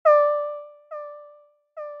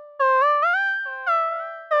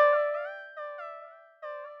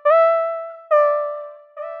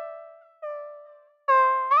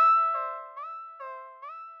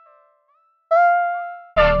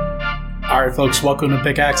All right, folks, welcome to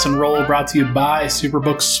Pickaxe and Roll, brought to you by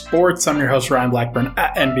Superbook Sports. I'm your host, Ryan Blackburn,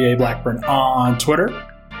 at NBA Blackburn on Twitter,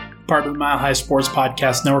 part of the Mile High Sports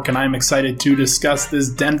Podcast Network, and I'm excited to discuss this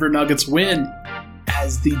Denver Nuggets win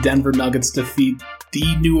as the Denver Nuggets defeat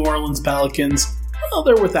the New Orleans Pelicans. Well,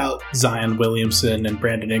 they're without Zion Williamson and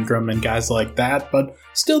Brandon Ingram and guys like that, but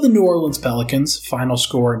still the New Orleans Pelicans. Final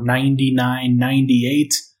score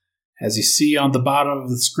 99-98. As you see on the bottom of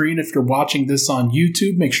the screen, if you're watching this on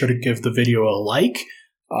YouTube, make sure to give the video a like.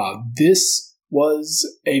 This was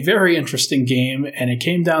a very interesting game, and it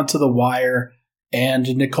came down to the wire,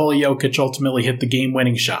 and Nikola Jokić ultimately hit the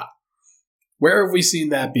game-winning shot. Where have we seen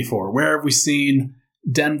that before? Where have we seen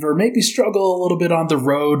Denver maybe struggle a little bit on the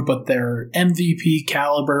road, but their MVP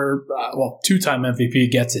caliber, two-time MVP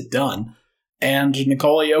gets it done. And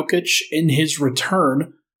Nikola Jokić, in his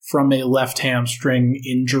return from a left hamstring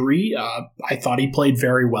injury, I thought he played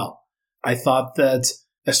very well. I thought that,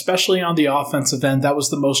 especially on the offensive end, that was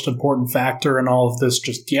the most important factor in all of this,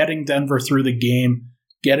 just getting Denver through the game,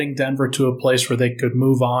 getting Denver to a place where they could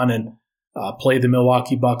move on and play the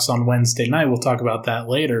Milwaukee Bucks on Wednesday night. We'll talk about that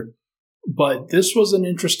later. But this was an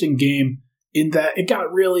interesting game in that it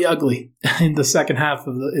got really ugly in the second half.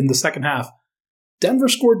 Denver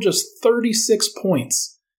scored just 36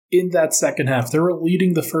 points in that second half. They were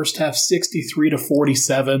leading the first half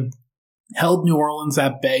 63-47, held New Orleans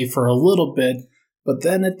at bay for a little bit, but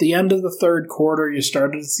then at the end of the third quarter, you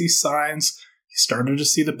started to see signs. You started to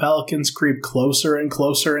see the Pelicans creep closer and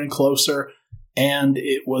closer and closer, and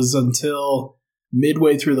it was until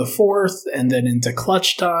midway through the fourth and then into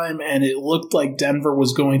clutch time, and it looked like Denver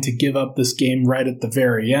was going to give up this game right at the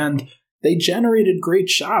very end. They generated great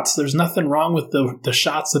shots. There's nothing wrong with the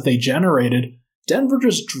shots that they generated. Denver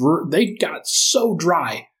they got so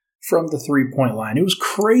dry from the three-point line. It was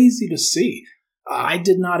crazy to see. I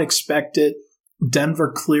did not expect it.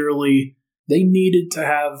 Denver clearly, they needed to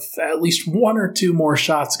have at least one or two more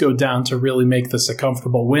shots go down to really make this a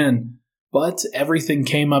comfortable win. But everything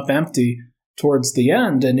came up empty towards the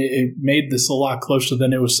end, and it made this a lot closer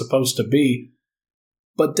than it was supposed to be.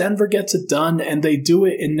 But Denver gets it done, and they do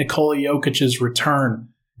it in Nikola Jokic's return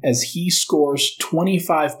as he scores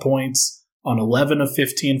 25 points on 11 of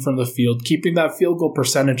 15 from the field, keeping that field goal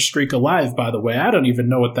percentage streak alive, by the way. I don't even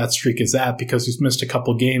know what that streak is at because he's missed a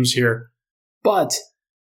couple games here. But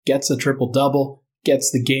gets a triple-double, gets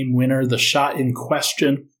the game winner, the shot in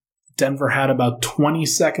question. Denver had about 20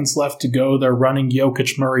 seconds left to go. They're running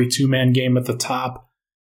Jokić-Murray two-man game at the top.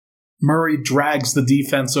 Murray drags the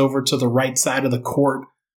defense over to the right side of the court.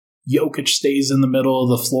 Jokić stays in the middle of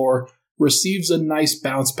the floor, receives a nice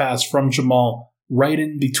bounce pass from Jamal right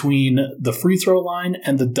in between the free throw line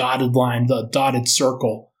and the dotted line, the dotted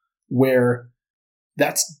circle, where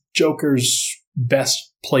that's Joker's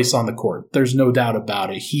best place on the court. There's no doubt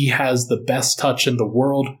about it. He has the best touch in the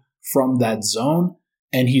world from that zone,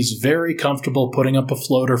 and he's very comfortable putting up a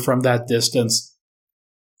floater from that distance,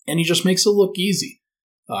 and he just makes it look easy.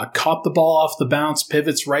 Caught the ball off the bounce,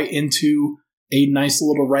 pivots right into a nice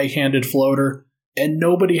little right-handed floater, and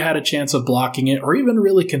nobody had a chance of blocking it or even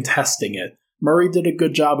really contesting it. Murray did a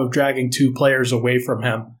good job of dragging two players away from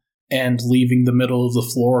him and leaving the middle of the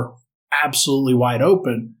floor absolutely wide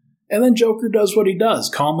open. And then Joker does what he does,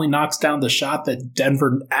 calmly knocks down the shot that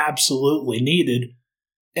Denver absolutely needed,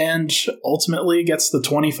 and ultimately gets the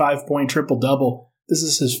 25-point triple-double. This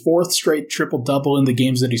is his fourth straight triple-double in the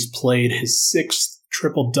games that he's played, his sixth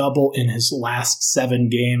triple-double in his last 7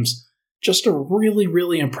 games. Just a really,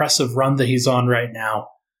 really impressive run that he's on right now.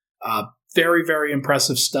 Very, very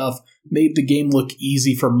impressive stuff. Made the game look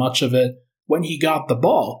easy for much of it. When he got the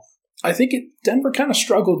ball, I think Denver kind of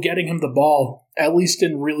struggled getting him the ball, at least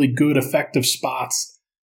in really good, effective spots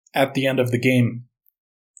at the end of the game.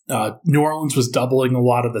 New Orleans was doubling a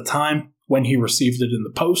lot of the time when he received it in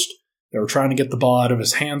the post. They were trying to get the ball out of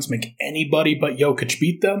his hands, make anybody but Jokić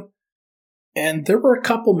beat them. And there were a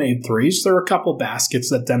couple made threes. There were a couple baskets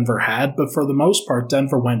that Denver had, but for the most part,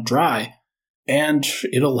 Denver went dry. And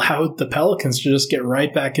it allowed the Pelicans to just get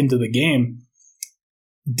right back into the game.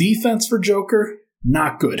 Defense for Joker,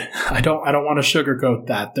 not good. I don't want to sugarcoat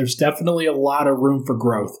that. There's definitely a lot of room for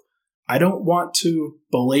growth. I don't want to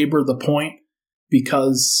belabor the point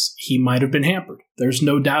because he might have been hampered. There's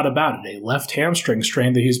no doubt about it. A left hamstring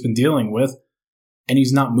strain that he's been dealing with, and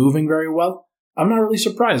he's not moving very well. I'm not really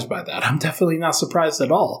surprised by that. I'm definitely not surprised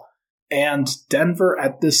at all. And Denver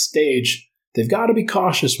at this stage, they've got to be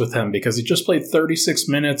cautious with him because he just played 36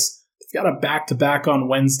 minutes. They've got a back-to-back on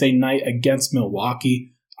Wednesday night against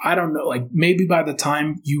Milwaukee. I don't know, maybe by the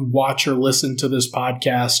time you watch or listen to this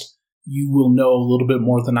podcast, you will know a little bit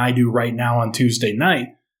more than I do right now on Tuesday night.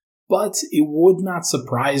 But it would not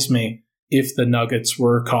surprise me if the Nuggets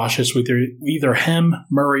were cautious with either him,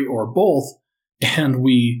 Murray, or both, and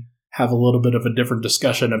we have a little bit of a different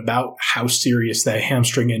discussion about how serious that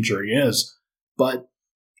hamstring injury is. But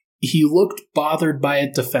he looked bothered by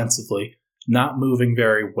it defensively, not moving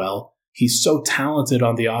very well. He's so talented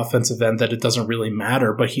on the offensive end that it doesn't really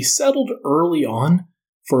matter, but he settled early on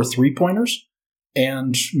for three-pointers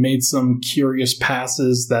and made some curious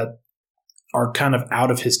passes that are kind of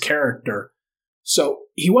out of his character. So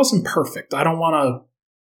he wasn't perfect. I don't want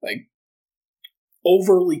to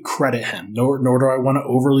overly credit him, nor do I want to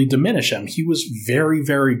overly diminish him. He was very,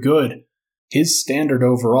 very good. His standard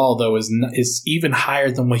overall, though, is even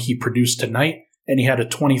higher than what he produced tonight, and he had a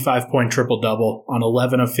 25-point triple-double on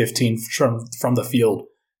 11 of 15 from the field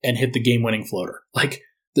and hit the game-winning floater.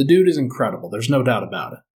 The dude is incredible. There's no doubt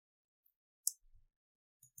about it.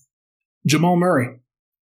 Jamal Murray,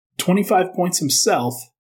 25 points himself,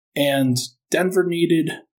 and Denver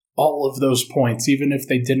needed all of those points, even if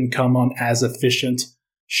they didn't come on as efficient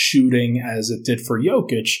shooting as it did for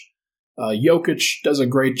Jokić. Jokić does a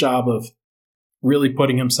great job of really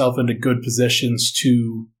putting himself into good positions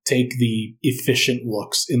to take the efficient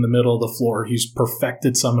looks in the middle of the floor. He's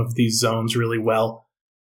perfected some of these zones really well.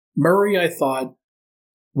 Murray, I thought,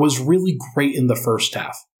 was really great in the first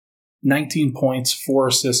half. 19 points, 4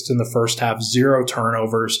 assists in the first half, 0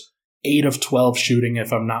 turnovers, 8 of 12 shooting,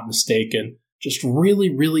 if I'm not mistaken. Just really,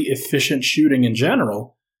 really efficient shooting in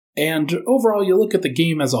general. And overall, you look at the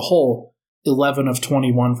game as a whole, 11 of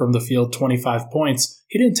 21 from the field, 25 points.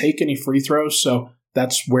 He didn't take any free throws, so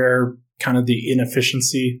that's where kind of the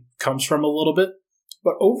inefficiency comes from a little bit.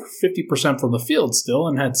 But over 50% from the field still,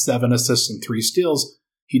 and had 7 assists and 3 steals.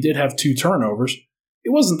 He did have 2 turnovers.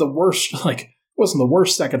 It wasn't the worst, wasn't the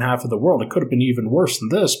worst second half of the world. It could have been even worse than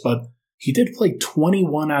this, but he did play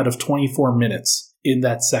 21 out of 24 minutes in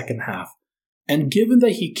that second half. And given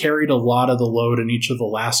that he carried a lot of the load in each of the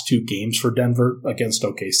last 2 games for Denver, against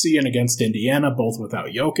OKC and against Indiana, both without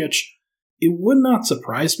Jokić, it would not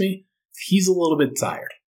surprise me if he's a little bit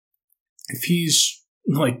tired. If he's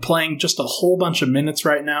playing just a whole bunch of minutes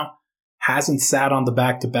right now, hasn't sat on the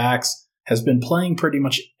back-to-backs, has been playing pretty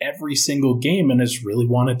much every single game and has really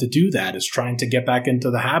wanted to do that, is trying to get back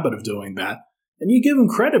into the habit of doing that. And you give him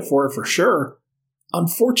credit for it for sure.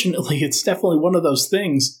 Unfortunately, it's definitely one of those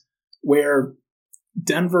things where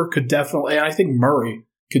Denver could definitely, and I think Murray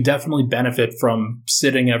could definitely benefit from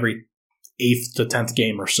sitting every 8th to 10th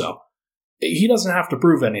game or so. He doesn't have to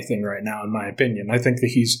prove anything right now, in my opinion. I think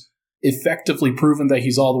that he's effectively proven that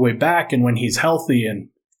he's all the way back, and when he's healthy and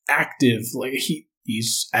active,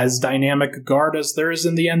 he's as dynamic a guard as there is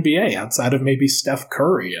in the NBA, outside of maybe Steph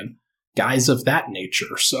Curry and guys of that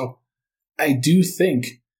nature. So I do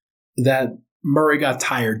think that Murray got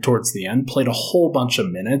tired towards the end, played a whole bunch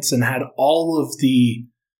of minutes, and had all of the,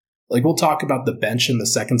 we'll talk about the bench in the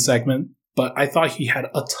second segment, but I thought he had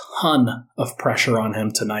a ton of pressure on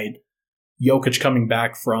him tonight. Jokić coming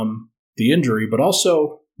back from the injury, but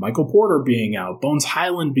also Michael Porter being out, Bones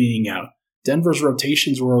Hyland being out. Denver's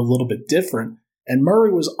rotations were a little bit different, and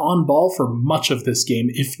Murray was on ball for much of this game,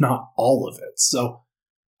 if not all of it. So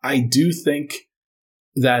I do think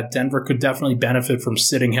that Denver could definitely benefit from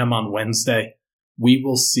sitting him on Wednesday. We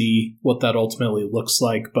will see what that ultimately looks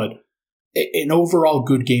like, but an overall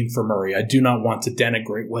good game for Murray. I do not want to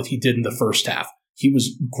denigrate what he did in the first half. He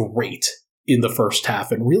was great in the first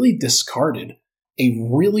half and really discarded a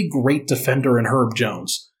really great defender in Herb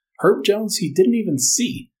Jones. Herb Jones, he didn't even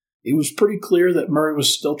see. It was pretty clear that Murray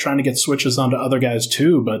was still trying to get switches onto other guys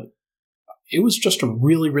too, but it was just a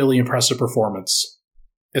really, really impressive performance,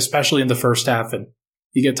 especially in the first half, and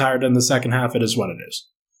you get tired in the second half, it is what it is.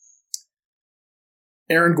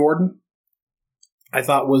 Aaron Gordon, I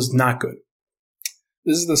thought was not good.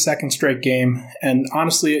 This is the second straight game, and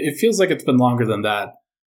honestly, it feels like it's been longer than that.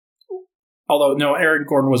 Although, no, Aaron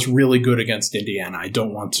Gordon was really good against Indiana. I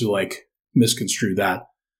don't want to, misconstrue that.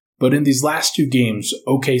 But in these last 2 games,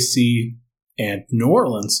 OKC and New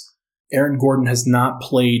Orleans, Aaron Gordon has not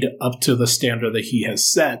played up to the standard that he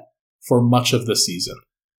has set for much of the season.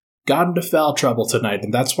 Got into foul trouble tonight,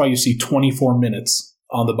 and that's why you see 24 minutes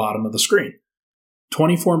on the bottom of the screen.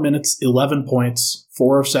 24 minutes, 11 points,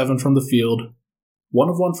 4 of 7 from the field, 1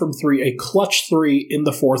 of 1 from 3, a clutch 3 in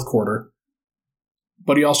the fourth quarter.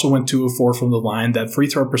 But he also went 2 of 4 from the line. That free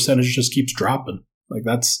throw percentage just keeps dropping.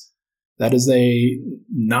 That is a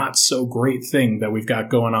not so great thing that we've got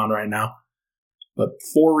going on right now. But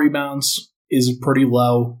 4 rebounds is pretty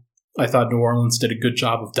low. I thought New Orleans did a good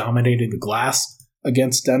job of dominating the glass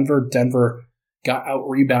against Denver. Denver got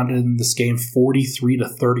out-rebounded in this game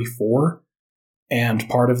 43-34. And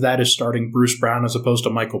part of that is starting Bruce Brown as opposed to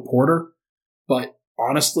Michael Porter. But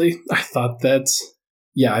honestly, I thought that,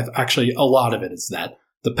 actually a lot of it is that.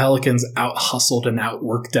 The Pelicans out-hustled and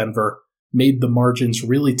outworked Denver, made the margins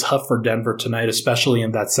really tough for Denver tonight, especially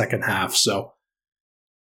in that second half. So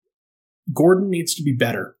Gordon needs to be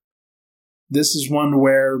better. This is one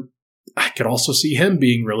where I could also see him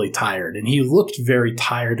being really tired, and he looked very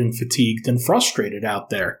tired and fatigued and frustrated out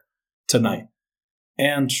there tonight.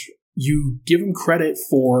 And you give him credit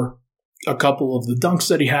for a couple of the dunks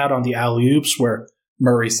that he had on the alley-oops where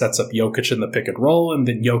Murray sets up Jokić in the pick and roll, and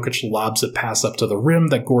then Jokić lobs a pass up to the rim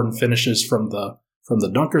that Gordon finishes from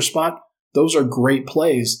the dunker spot. Those are great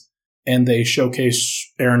plays, and they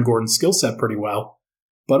showcase Aaron Gordon's skill set pretty well.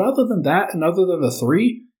 But other than that, and other than the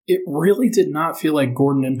three, it really did not feel like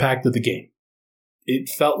Gordon impacted the game. It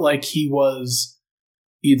felt like he was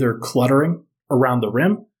either cluttering around the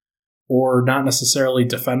rim or not necessarily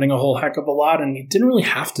defending a whole heck of a lot, and he didn't really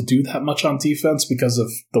have to do that much on defense because of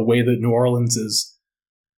the way that New Orleans is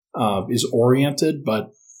oriented,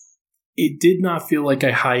 but it did not feel like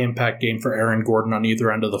a high-impact game for Aaron Gordon on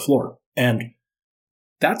either end of the floor. And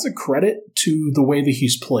that's a credit to the way that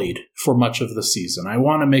he's played for much of the season. I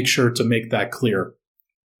want to make sure to make that clear.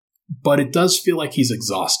 But it does feel like he's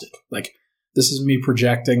exhausted. Like, this is me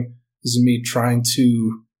projecting. This is me trying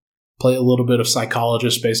to play a little bit of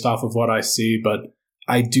psychologist based off of what I see, but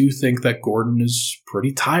I do think that Gordon is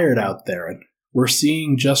pretty tired out there, and we're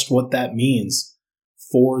seeing just what that means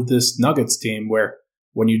for this Nuggets team, where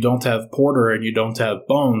when you don't have Porter and you don't have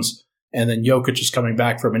Bones, and then Jokić is coming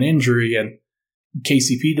back from an injury, and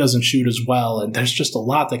KCP doesn't shoot as well, and there's just a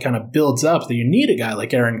lot that kind of builds up that you need a guy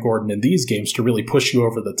like Aaron Gordon in these games to really push you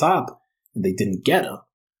over the top, and they didn't get him.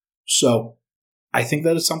 So I think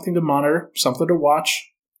that is something to monitor, something to watch.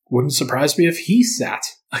 Wouldn't surprise me if he sat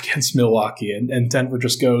against Milwaukee and Denver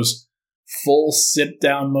just goes full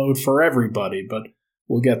sit-down mode for everybody, but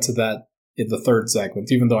we'll get to that in the third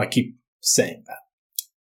segment, even though I keep saying that.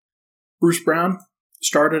 Bruce Brown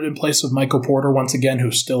started in place of Michael Porter once again,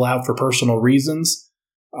 who's still out for personal reasons.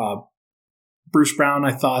 Bruce Brown,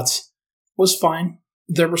 I thought, was fine.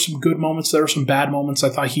 There were some good moments. There were some bad moments. I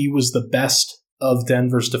thought he was the best of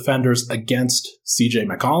Denver's defenders against CJ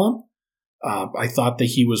McCollum. I thought that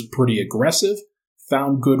he was pretty aggressive,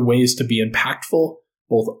 found good ways to be impactful,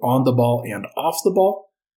 both on the ball and off the ball,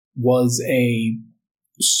 was a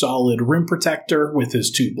solid rim protector with his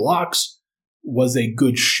 2 blocks, was a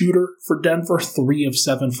good shooter for Denver, 3 of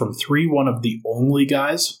 7 from 3, one of the only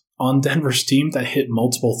guys on Denver's team that hit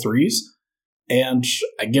multiple threes, and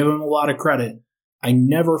I give him a lot of credit. I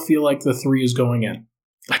never feel like the 3 is going in.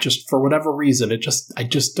 For whatever reason, I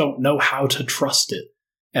just don't know how to trust it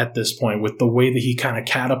at this point with the way that he kind of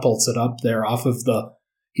catapults it up there off of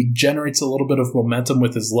he generates a little bit of momentum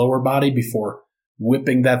with his lower body before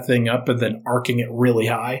whipping that thing up and then arcing it really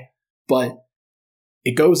high. But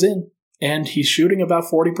it goes in, and he's shooting about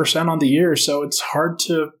 40% on the year, so it's hard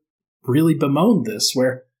to really bemoan this,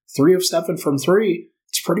 where 3 of 7 from 3,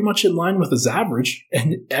 it's pretty much in line with his average,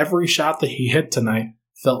 and every shot that he hit tonight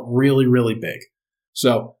felt really, really big.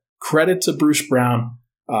 So credit to Bruce Brown.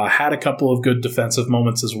 Had a couple of good defensive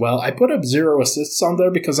moments as well. I put up 0 assists on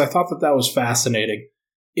there because I thought that was fascinating.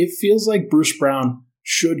 It feels like Bruce Brown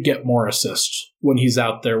should get more assists when he's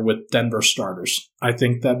out there with Denver starters. I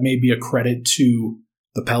think that may be a credit to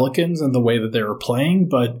the Pelicans and the way that they were playing,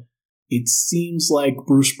 but it seems like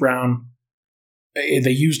Bruce Brown,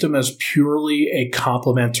 they used him as purely a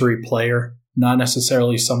complementary player, not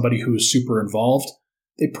necessarily somebody who is super involved.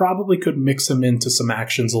 They probably could mix him into some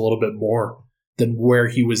actions a little bit more than where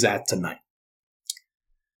he was at tonight.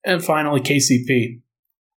 And finally, KCP.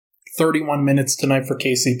 31 minutes tonight for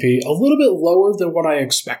KCP. A little bit lower than what I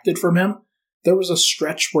expected from him. There was a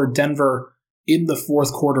stretch where Denver, in the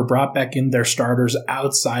fourth quarter, brought back in their starters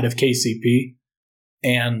outside of KCP,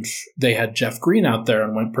 and they had Jeff Green out there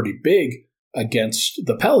and went pretty big against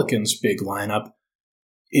the Pelicans' big lineup.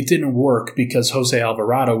 It didn't work because Jose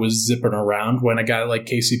Alvarado was zipping around when a guy like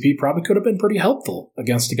KCP probably could have been pretty helpful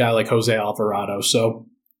against a guy like Jose Alvarado. So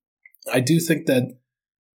I do think that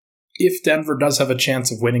if Denver does have a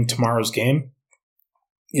chance of winning tomorrow's game,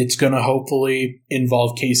 it's going to hopefully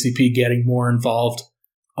involve KCP getting more involved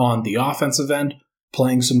on the offensive end,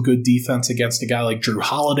 playing some good defense against a guy like Drew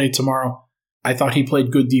Holiday tomorrow. I thought he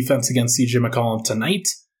played good defense against CJ McCollum tonight,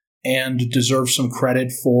 and deserves some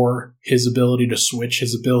credit for his ability to switch,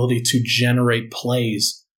 his ability to generate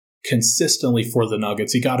plays consistently for the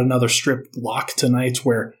Nuggets. He got another strip block tonight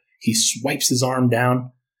where he swipes his arm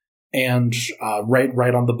down and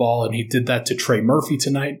right on the ball, and he did that to Trey Murphy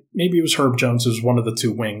tonight. Maybe it was Herb Jones, who was one of the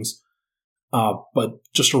 2 wings. But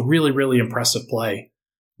just a really, really impressive play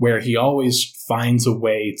where he always finds a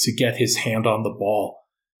way to get his hand on the ball,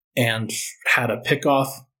 and had a pickoff,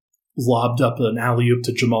 lobbed up an alley-oop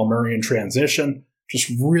to Jamal Murray in transition.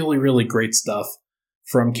 Just really, really great stuff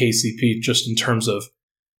from KCP just in terms of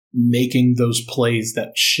making those plays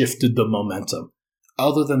that shifted the momentum.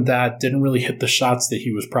 Other than that, didn't really hit the shots that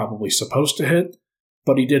he was probably supposed to hit,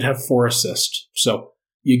 but he did have 4 assists. So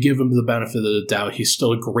you give him the benefit of the doubt. He's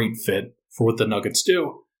still a great fit for what the Nuggets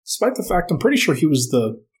do, despite the fact I'm pretty sure he was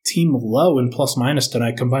the team low in plus-minus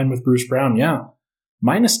tonight combined with Bruce Brown. Yeah,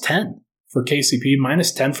 -10 for KCP,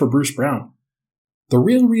 -10 for Bruce Brown. The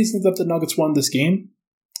real reason that the Nuggets won this game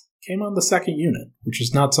came on the second unit, which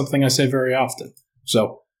is not something I say very often.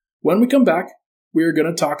 So when we come back, we are going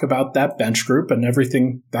to talk about that bench group and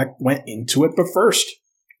everything that went into it. But first,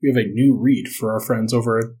 we have a new read for our friends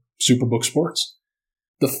over at Superbook Sports.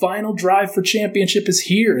 The final drive for championship is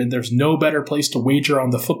here, and there's no better place to wager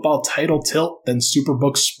on the football title tilt than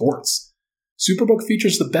Superbook Sports. Superbook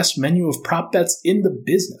features the best menu of prop bets in the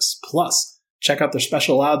business. Plus, check out their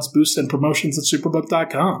special odds, boosts, and promotions at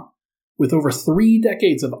superbook.com. With over 3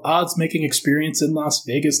 decades of odds-making experience in Las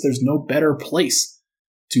Vegas, there's no better place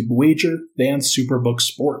to wager than Superbook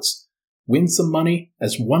Sports. Win some money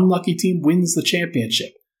as one lucky team wins the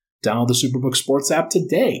championship. Download the Superbook Sports app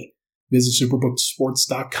today. Visit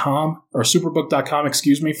superbooksports.com or superbook.com,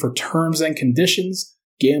 for terms and conditions.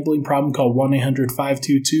 Gambling problem, call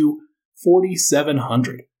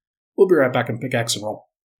 1-800-522-4700. We'll be right back on Pickaxe and Roll.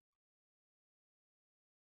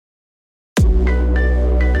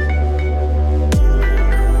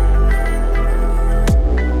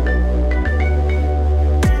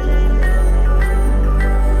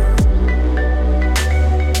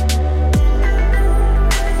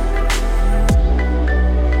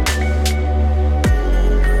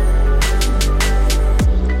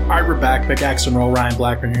 Back, Pickaxe and Roll, Ryan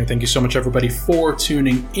Blackburn here. Thank you so much, everybody, for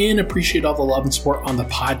tuning in. Appreciate all the love and support on the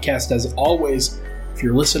podcast, as always. If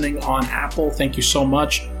you're listening on Apple, thank you so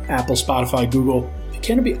much. Apple, Spotify, Google. It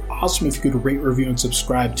can be awesome if you could rate, review, and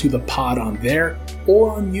subscribe to the pod on there,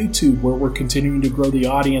 or on YouTube, where we're continuing to grow the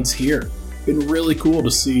audience here. Been really cool to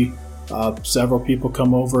see several people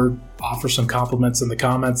come over, offer some compliments in the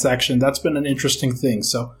comment section. That's been an interesting thing.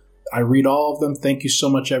 So I read all of them. Thank you so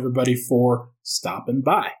much, everybody, for stopping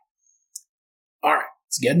by. All right,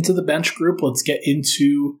 let's get into the bench group. Let's get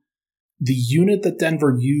into the unit that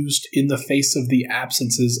Denver used in the face of the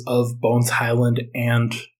absences of Bones Hyland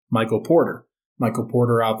and Michael Porter. Michael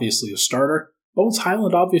Porter, obviously a starter. Bones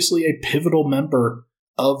Hyland, obviously a pivotal member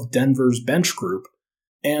of Denver's bench group.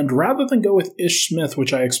 And rather than go with Ish Smith,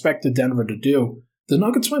 which I expected Denver to do, the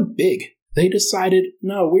Nuggets went big. They decided,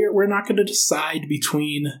 no, we're not going to decide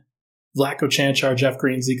between Vlatko Cancar, Jeff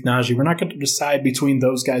Green, Zeke Nnaji. We're not going to decide between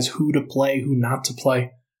those guys who to play, who not to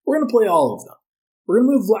play. We're going to play all of them. We're going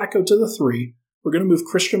to move Vlatko to the 3. We're going to move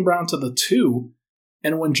Christian Braun to the 2.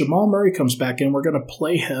 And when Jamal Murray comes back in, we're going to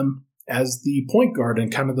play him as the point guard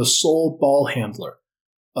and kind of the sole ball handler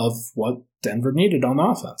of what Denver needed on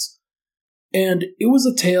offense. And it was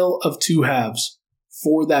a tale of 2 halves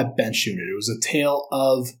for that bench unit. It was a tale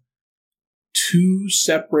of 2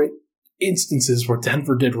 separate instances where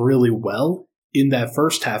Denver did really well in that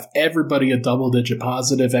first half. Everybody a double-digit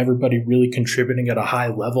positive, everybody really contributing at a high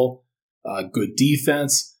level. Good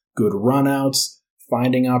defense, good runouts,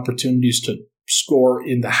 finding opportunities to score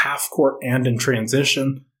in the half court and in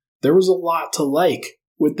transition. There was a lot to like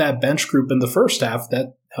with that bench group in the first half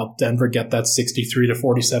that helped Denver get that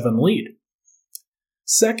 63-47 lead.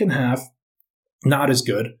 Second half, not as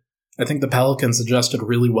good. I think the Pelicans adjusted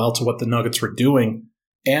really well to what the Nuggets were doing,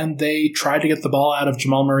 and they tried to get the ball out of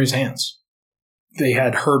Jamal Murray's hands. They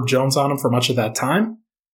had Herb Jones on him for much of that time,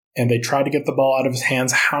 and they tried to get the ball out of his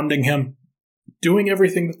hands, hounding him, doing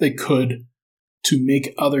everything that they could to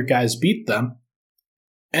make other guys beat them.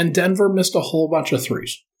 And Denver missed a whole bunch of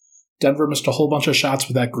threes. Denver missed a whole bunch of shots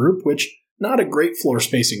with that group, which, not a great floor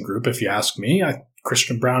spacing group, if you ask me.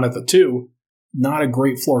 Christian Braun at the 2, not a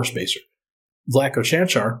great floor spacer. Vlatko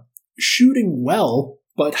Cancar, shooting well,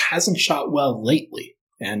 but hasn't shot well lately,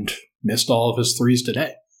 and missed all of his threes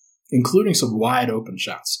today, including some wide-open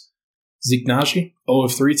shots. Zeke Nnaji, 0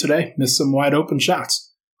 of 3 today, missed some wide-open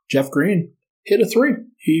shots. Jeff Green hit a 3.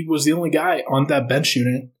 He was the only guy on that bench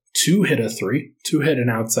unit to hit a 3, to hit an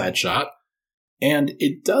outside shot, and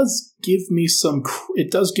it does give me some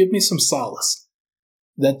solace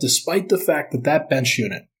that despite the fact that that bench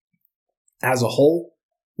unit as a whole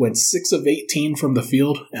went 6 of 18 from the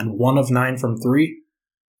field and 1 of 9 from 3,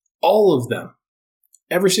 all of them,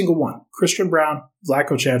 every single one, Christian Braun,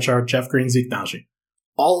 Vlatko Cancar, Jeff Green, Zeke Nnaji,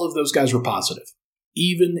 all of those guys were positive,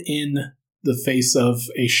 even in the face of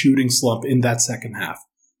a shooting slump in that second half.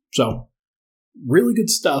 So, really good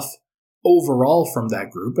stuff overall from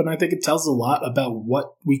that group, and I think it tells a lot about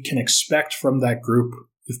what we can expect from that group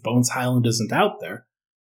if Bones Hyland isn't out there.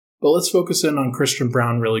 But let's focus in on Christian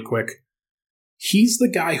Braun really quick. He's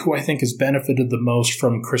the guy who I think has benefited the most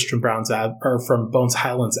from from Bones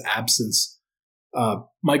Hyland's absence.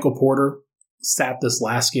 Michael Porter sat this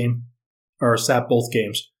last game, or sat both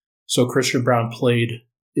games. So Christian Braun played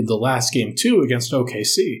in the last game too against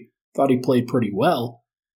OKC. Thought he played pretty well.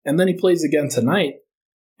 And then he plays again tonight.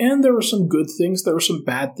 And there were some good things, there were some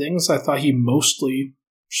bad things. I thought he mostly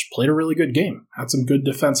just played a really good game. Had some good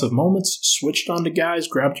defensive moments, switched onto guys,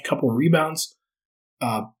 grabbed a couple of rebounds.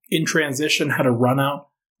 In transition, had a run out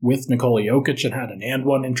with Nikola Jokić and had an and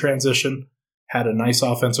one in transition. Had a nice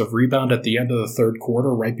offensive rebound at the end of the third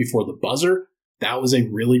quarter right before the buzzer. That was a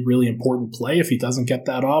really, really important play. If he doesn't get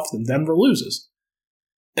that off, then Denver loses.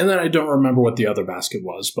 And then I don't remember what the other basket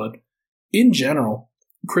was, but in general,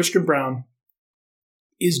 Christian Braun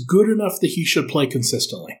is good enough that he should play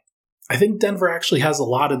consistently. I think Denver actually has a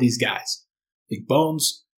lot of these guys. Like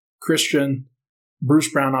Bones, Christian,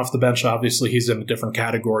 Bruce Brown off the bench, obviously he's in a different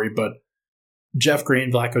category, but Jeff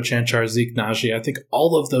Green, Vlatko Čančar, Zeke Nnaji, I think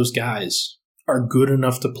all of those guys are good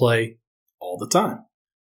enough to play all the time.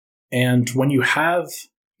 And when you have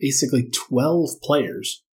basically 12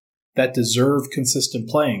 players that deserve consistent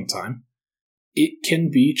playing time, it can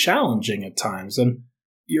be challenging at times. And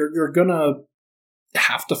you're going to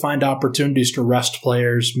have to find opportunities to rest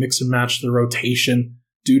players, mix and match the rotation,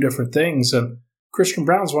 do different things. And Christian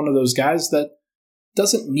Braun's one of those guys that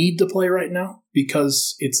doesn't need to play right now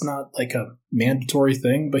because it's not like a mandatory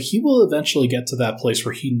thing, but he will eventually get to that place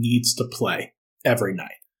where he needs to play every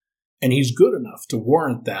night. And he's good enough to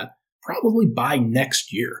warrant that probably by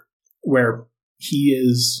next year, where he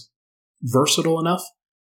is versatile enough,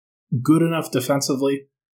 good enough defensively,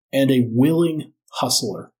 and a willing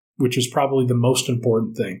hustler, which is probably the most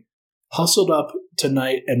important thing. Hustled up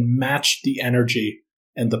tonight and matched the energy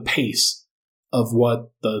and the pace of what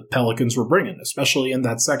the Pelicans were bringing, especially in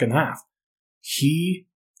that second half. He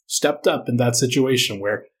stepped up in that situation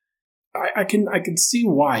where I can see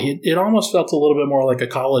why. It almost felt a little bit more like a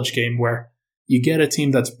college game where you get a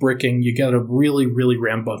team that's bricking, you get a really, really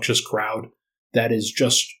rambunctious crowd that is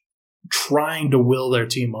just trying to will their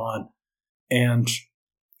team on. And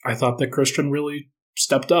I thought that Christian really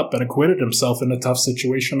stepped up and acquitted himself in a tough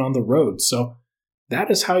situation on the road. So that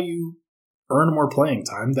is how you earn more playing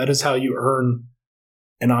time. That is how you earn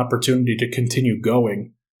an opportunity to continue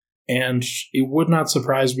going. And it would not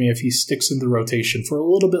surprise me if he sticks in the rotation for a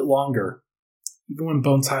little bit longer, even when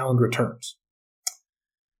Bones Hyland returns.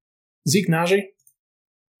 Zeke Nnaji,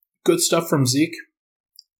 good stuff from Zeke.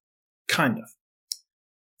 Kind of.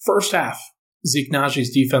 First half, Zeke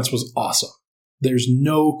Nnaji's defense was awesome. There's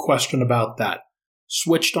no question about that.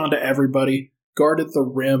 Switched onto everybody, guarded the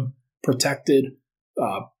rim, protected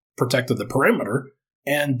the perimeter,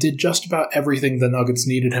 and did just about everything the Nuggets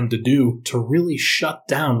needed him to do to really shut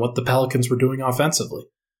down what the Pelicans were doing offensively.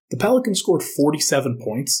 The Pelicans scored 47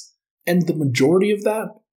 points, and the majority of that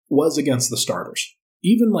was against the starters.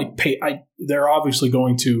 Even they're obviously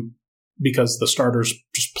going to, because the starters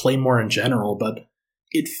just play more in general, but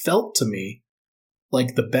it felt to me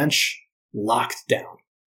like the bench locked down.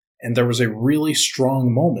 And there was a really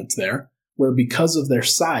strong moment there where, because of their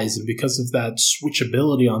size and because of that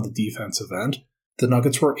switchability on the defensive end, the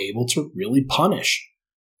Nuggets were able to really punish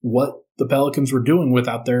what the Pelicans were doing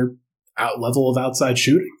without their level of outside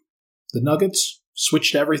shooting. The Nuggets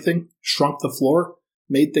switched everything, shrunk the floor,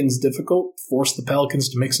 made things difficult, forced the Pelicans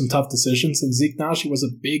to make some tough decisions, and Zeke Nnaji was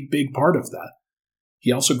a big, big part of that.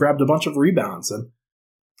 He also grabbed a bunch of rebounds, and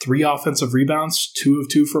 3 offensive rebounds, 2 of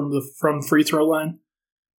 2 from free throw line,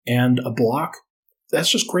 and a block. That's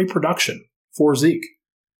just great production for Zeke.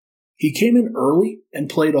 He came in early and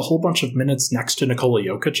played a whole bunch of minutes next to Nikola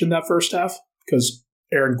Jokić in that first half because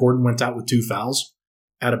Aaron Gordon went out with 2 fouls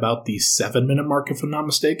at about the 7-minute mark, if I'm not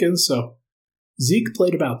mistaken. So Zeke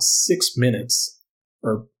played about 6 minutes,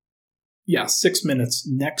 6 minutes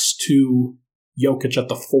next to Jokić at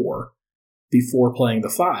the 4 before playing the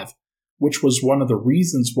 5, which was one of the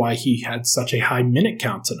reasons why he had such a high minute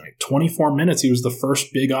count tonight. 24 minutes, he was the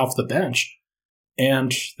first big off the bench.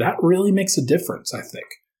 And that really makes a difference, I think.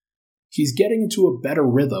 He's getting into a better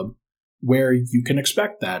rhythm where you can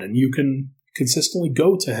expect that and you can consistently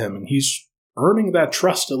go to him, and he's earning that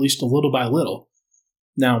trust at least a little by little.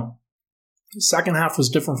 Now, the second half was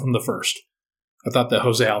different from the first. I thought that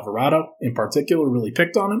Jose Alvarado, in particular, really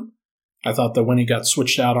picked on him. I thought that when he got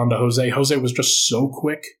switched out onto Jose was just so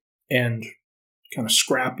quick and kind of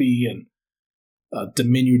scrappy and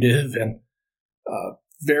diminutive and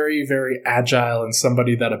very, very agile and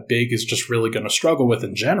somebody that a big is just really going to struggle with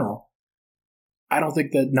in general. I don't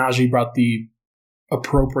think that Najee brought the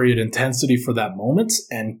appropriate intensity for that moment.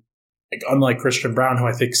 And unlike Christian Braun, who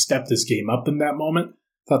I think stepped his game up in that moment,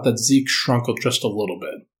 thought that Zeke shrunk just a little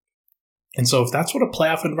bit. And so if that's what a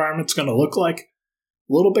playoff environment's going to look like,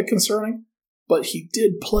 a little bit concerning. But he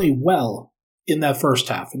did play well in that first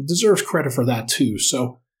half and deserves credit for that too.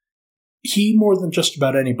 So he, more than just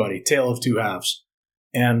about anybody, tale of two halves.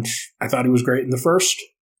 And I thought he was great in the first,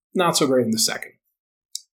 not so great in the second.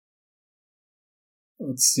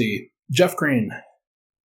 Let's see. Jeff Green.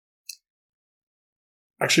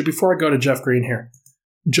 Actually, before I go to Jeff Green here,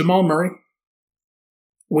 Jamal Murray,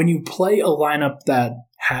 when you play a lineup that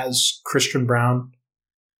has Christian Braun,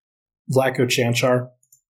 Vlatko Cancar,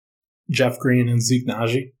 Jeff Green, and Zeke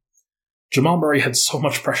Najee, Jamal Murray had so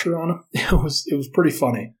much pressure on him. It was pretty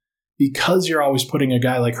funny. Because you're always putting a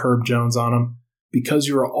guy like Herb Jones on him, because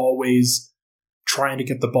you're always trying to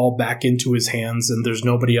get the ball back into his hands and there's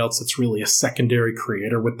nobody else that's really a secondary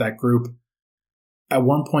creator with that group. At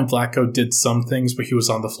one point, Vlatko did some things, but he was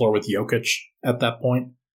on the floor with Jokić at that point.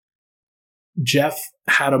 Jeff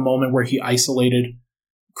had a moment where he isolated.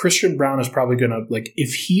 Christian Braun is probably going to,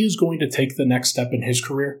 if he is going to take the next step in his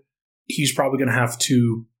career, he's probably going to have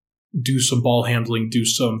to do some ball handling, do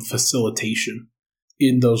some facilitation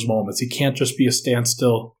in those moments. He can't just be a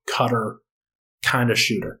standstill cutter kind of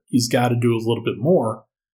shooter. He's got to do a little bit more,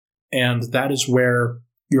 and that is where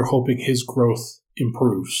you're hoping his growth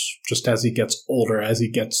improves just as he gets older, as he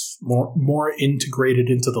gets more integrated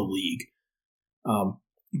into the league.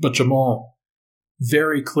 But Jamal,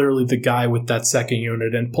 very clearly the guy with that second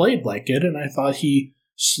unit and played like it, and I thought he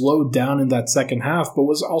slowed down in that second half, but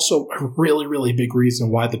was also a really, really big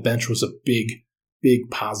reason why the bench was a big, big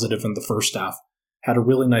positive in the first half. Had a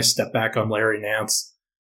really nice step back on Larry Nance.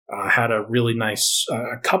 Had a really nice,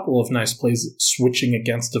 a couple of nice plays switching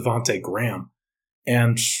against Devontae Graham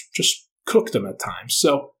and just cooked him at times.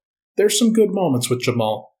 So there's some good moments with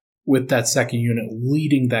Jamal with that second unit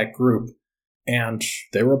leading that group, and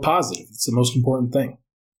they were positive. It's the most important thing.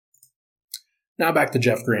 Now back to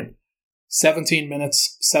Jeff Green. 17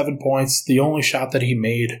 minutes, 7 points. The only shot that he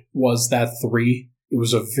made was that three. It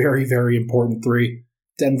was a very, very important three.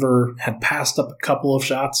 Denver had passed up a couple of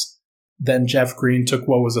shots. Then Jeff Green took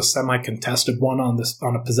what was a semi-contested one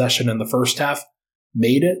on a possession in the first half,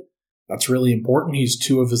 made it. That's really important. He's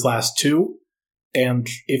 2 of his last 2. And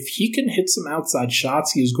if he can hit some outside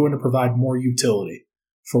shots, he is going to provide more utility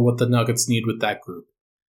for what the Nuggets need with that group.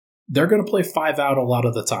 They're going to play 5 out a lot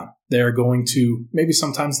of the time. They're going to, maybe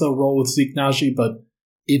sometimes they'll roll with Zeke Najee, but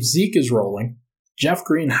if Zeke is rolling, Jeff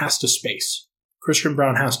Green has to space. Christian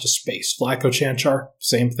Braun has to space. Vlatko Cancar,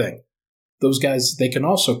 same thing. Those guys, they can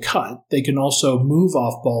also cut. They can also move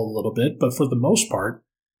off ball a little bit. But for the most part,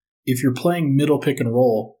 if you're playing middle pick and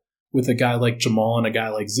roll with a guy like Jamal and a guy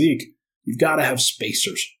like Zeke, you've got to have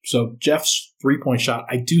spacers. So Jeff's three-point shot,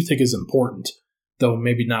 I do think is important, though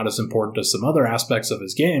maybe not as important as some other aspects of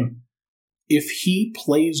his game. If he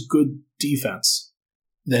plays good defense,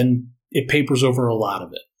 then it papers over a lot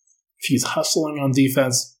of it. If he's hustling on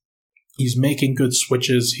defense, he's making good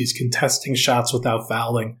switches, he's contesting shots without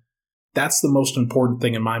fouling, that's the most important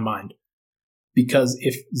thing in my mind. Because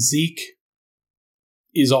if Zeke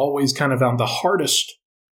is always kind of on the hardest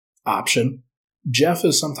option, Jeff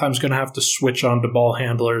is sometimes going to have to switch on to ball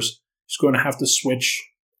handlers. He's going to have to switch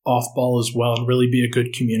off ball as well and really be a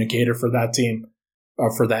good communicator for that team,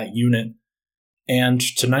 or for that unit. And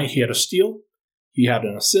tonight he had a steal, he had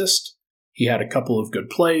an assist, he had a couple of good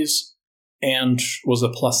plays, and was a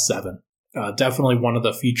 +7. Definitely one of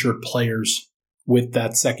the featured players with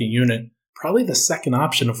that second unit. Probably the second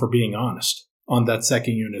option, if we're being honest, on that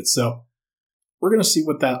second unit. So we're going to see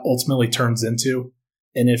what that ultimately turns into.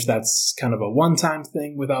 And if that's kind of a one-time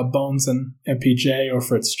thing without Bones and MPJ, or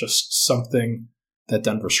if it's just something that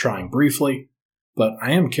Denver's trying briefly. But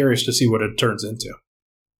I am curious to see what it turns into.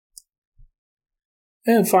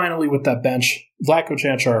 And finally, with that bench, Vlatko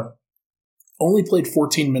Cancar only played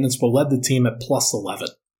 14 minutes but led the team at +11.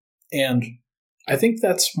 And I think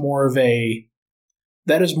that's more of a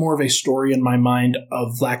story in my mind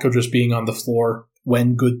of Vlatko just being on the floor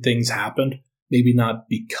when good things happened. Maybe not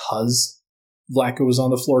because Vlatko was on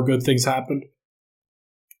the floor, good things happened.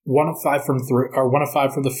 1 of 5 from 3, or 1 of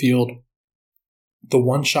 5 from the field. The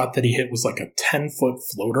one shot that he hit was like a 10-foot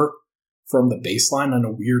floater from the baseline on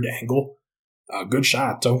a weird angle. Good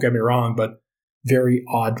shot, don't get me wrong, but very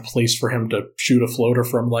odd place for him to shoot a floater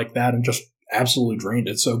from like that, and just absolutely drained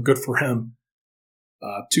it. So good for him.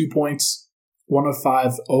 2 points, 1 of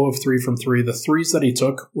 5, 0 of 3 from 3. The threes that he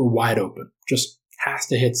took were wide open. Just has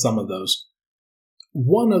to hit some of those.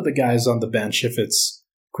 one of the guys on the bench, if it's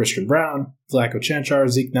Christian Brown, Vlatko Cancar,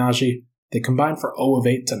 Zeke Naji, they combined for 0 of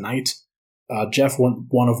 8 tonight. Jeff went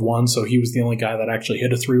 1 of 1, so he was the only guy that actually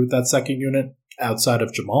hit a 3 with that second unit outside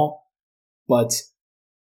of Jamal. But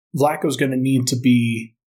Vlatko's going to need to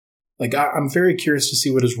be, I'm very curious to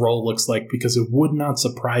see what his role looks like, because it would not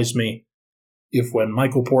surprise me if when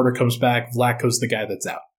Michael Porter comes back, Vlatko's the guy that's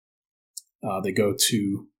out. They go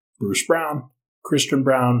to Bruce Brown, Christian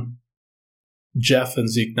Brown, Jeff, and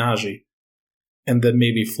Zeke Naji, and then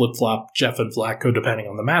maybe flip-flop Jeff and Vlatko depending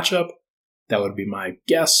on the matchup. That would be my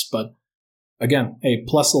guess, but again, hey,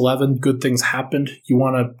 plus 11, good things happened. You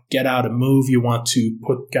want to get out and move. You want to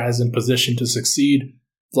put guys in position to succeed.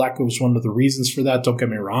 Vlatko was one of the reasons for that, don't get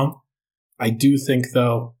me wrong. I do think,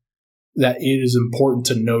 though, that it is important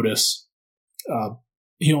to notice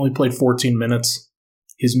he only played 14 minutes.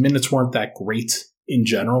 His minutes weren't that great in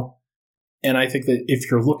general. And I think that if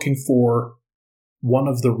you're looking for one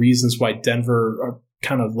of the reasons why Denver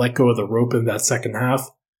kind of let go of the rope in that second half,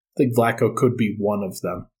 I think Vlatko could be one of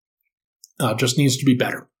them. Just needs to be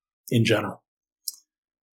better in general.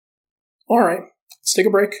 All right, let's take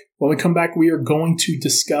a break. When we come back, we are going to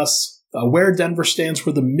discuss where Denver stands,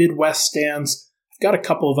 where the Midwest stands. I've got a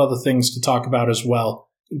couple of other things to talk about as well,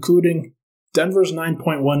 including Denver's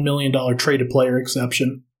 $9.1 million traded player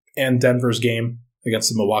exception and Denver's game against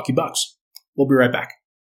the Milwaukee Bucks. We'll be right back.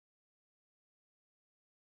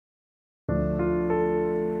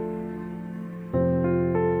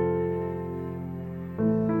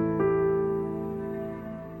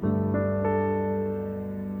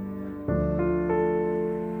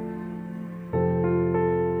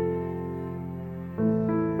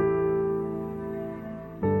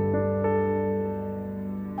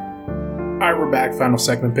 All right, we're back. Final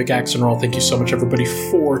segment, Pickaxe and Roll. Thank you so much, everybody,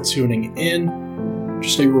 for tuning in.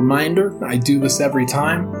 Just a reminder, I do this every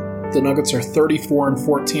time. The Nuggets are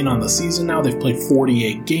 34-14 on the season now. They've played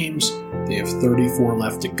 48 games. They have 34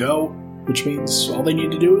 left to go, which means all they need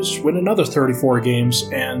to do is win another 34 games,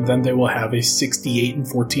 and then they will have a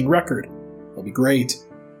 68-14 record. That'll be great.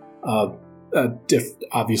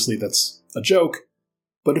 Obviously, that's a joke.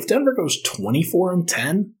 But if Denver goes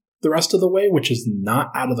 24-10 the rest of the way, which is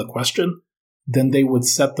not out of the question, then they would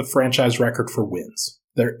set the franchise record for wins.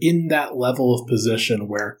 They're in that level of position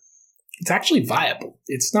where it's actually viable.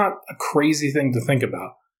 It's not a crazy thing to think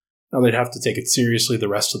about. Now, they'd have to take it seriously the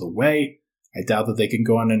rest of the way. I doubt that they can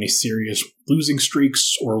go on any serious losing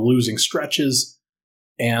streaks or losing stretches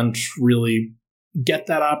and really get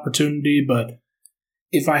that opportunity. But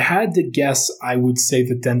if I had to guess, I would say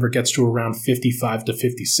that Denver gets to around 55 to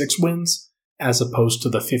 56 wins as opposed to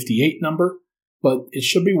the 58 number. But it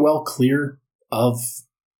should be well clear of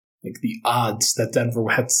the odds that Denver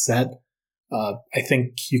had set. I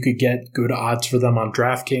think you could get good odds for them on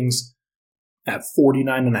DraftKings at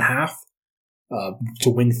 49.5 to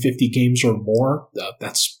win 50 games or more.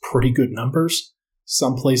 That's pretty good numbers.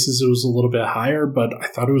 Some places it was a little bit higher, but I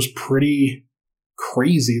thought it was pretty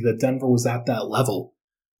crazy that Denver was at that level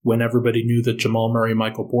when everybody knew that Jamal Murray and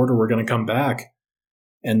Michael Porter were going to come back.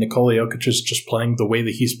 And Nikola Jokić is just playing the way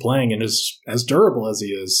that he's playing and is as durable as he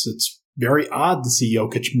is. It's very odd to see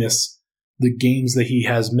Jokić miss the games that he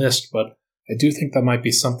has missed, but I do think that might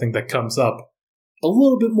be something that comes up a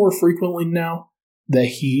little bit more frequently now that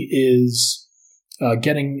he is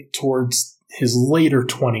getting towards his later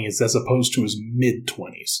 20s as opposed to his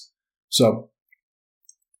mid-20s. So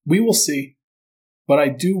we will see, but I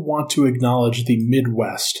do want to acknowledge the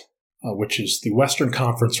Midwest, which is the Western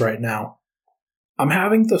Conference right now. I'm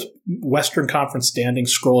having the Western Conference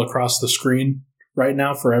standings scroll across the screen right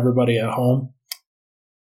now for everybody at home.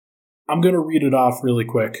 I'm going to read it off really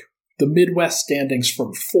quick. The Midwest standings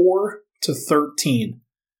from 4 to 13.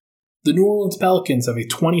 The New Orleans Pelicans have a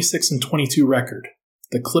 26-22 record.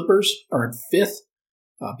 The Clippers are at 5th,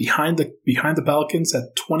 behind the Pelicans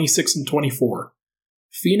at 26-24.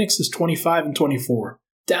 Phoenix is 25-24.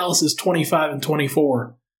 Dallas is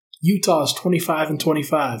 25-24. Utah is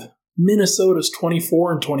 25-25. Minnesota's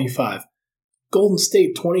 24-25. Golden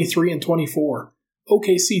State 23-24.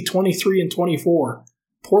 OKC 23-24.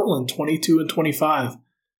 Portland 22-25.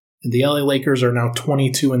 And the LA Lakers are now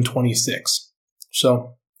 22-26.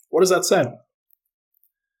 So, what does that say?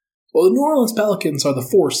 Well, the New Orleans Pelicans are the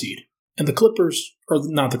 4 seed, and the Clippers, or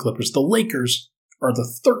not the Clippers, the Lakers are the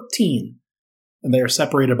 13, and they are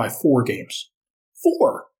separated by 4 games.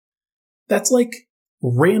 4! That's like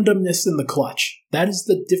randomness in the clutch. That is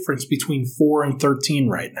the difference between 4 and 13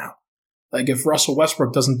 right now. Like if Russell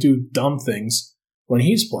Westbrook doesn't do dumb things when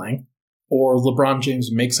he's playing, or LeBron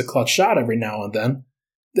James makes a clutch shot every now and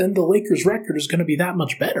then the Lakers' record is going to be that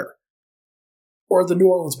much better. Or the New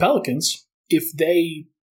Orleans Pelicans, if they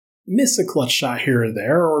miss a clutch shot here or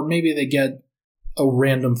there, or maybe they get a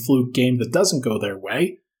random fluke game that doesn't go their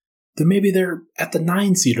way, then maybe they're at the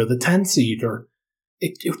 9 seed or the 10 seed, or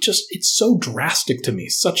it's so drastic to me.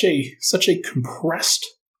 Such a compressed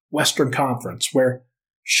Western Conference where,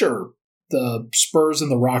 sure, the Spurs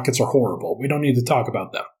and the Rockets are horrible. We don't need to talk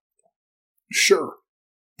about them. Sure,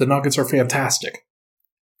 the Nuggets are fantastic.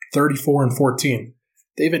 34-14.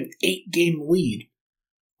 They have an 8-game lead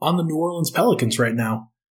on the New Orleans Pelicans right now.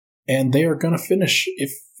 And they are going to finish,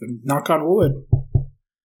 if knock on wood,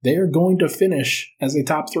 they are going to finish as a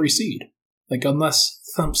top 3 seed. Like, unless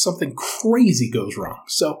something crazy goes wrong.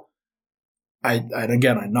 So, I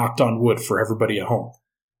knocked on wood for everybody at home.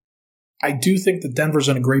 I do think that Denver's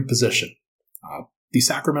in a great position. The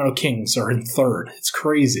Sacramento Kings are in 3rd. It's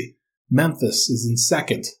crazy. Memphis is in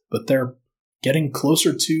 2nd, but they're getting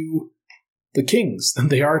closer to the Kings than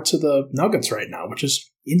they are to the Nuggets right now, which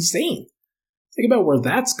is insane. Think about where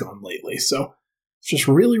that's gone lately. So it's just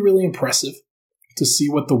really, really impressive to see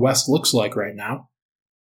what the West looks like right now.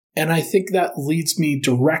 And I think that leads me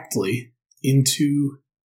directly into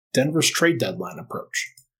Denver's trade deadline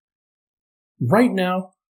approach. Right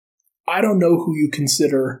now, I don't know who you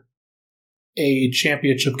consider a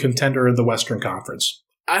championship contender in the Western Conference.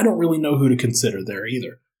 I don't really know who to consider there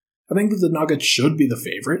either. I think that the Nuggets should be the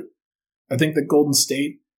favorite. I think that Golden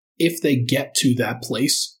State, if they get to that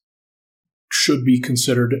place, should be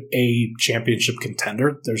considered a championship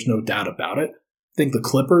contender. There's no doubt about it. I think the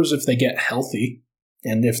Clippers, if they get healthy,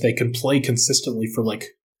 and if they can play consistently for like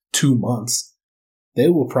 2 months, they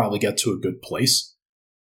will probably get to a good place.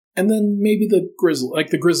 And then maybe the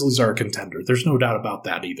Grizzlies are a contender. There's no doubt about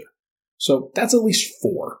that either. So that's at least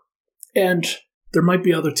 4. And there might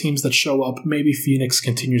be other teams that show up. Maybe Phoenix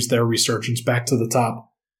continues their resurgence back to the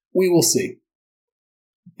top. We will see.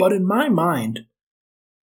 But in my mind,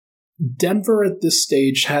 Denver at this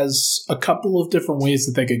stage has a couple of different ways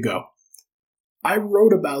that they could go. I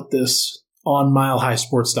wrote about this on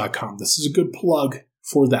milehighsports.com. This is a good plug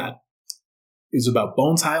for that. It's about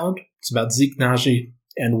Bones Hyland. It's about Zeke Naji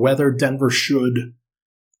and whether Denver should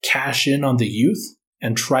cash in on the youth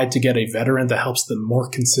and try to get a veteran that helps them more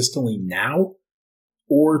consistently now,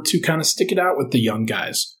 or to kind of stick it out with the young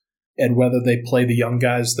guys, and whether they play the young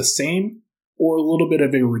guys the same or a little bit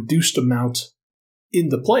of a reduced amount in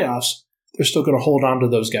the playoffs. They're still going to hold on to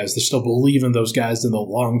those guys. They still believe in those guys in the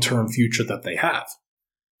long-term future that they have.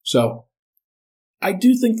 So I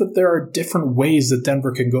do think that there are different ways that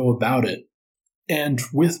Denver can go about it. And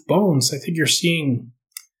with Bones, I think you're seeing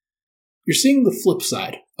the flip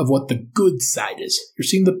side of what the good side is. You're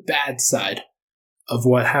seeing the bad side of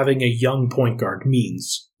what having a young point guard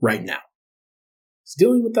means right now. He's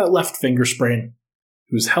dealing with that left finger sprain.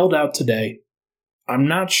 He was held out today. I'm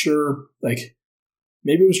not sure,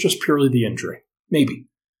 maybe it was just purely the injury. Maybe.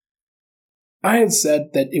 I had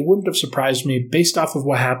said that it wouldn't have surprised me based off of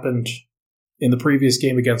what happened in the previous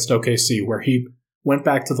game against OKC, where he went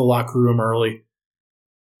back to the locker room early.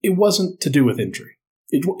 It wasn't to do with injury.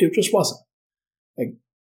 It just wasn't.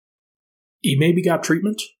 He maybe got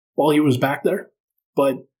treatment while he was back there,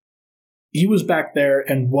 but he was back there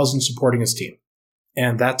and wasn't supporting his team.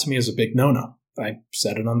 And that to me is a big no-no. I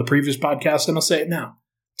said it on the previous podcast and I'll say it now.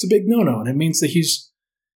 It's a big no-no, and it means that he's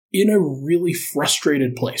in a really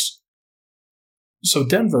frustrated place. So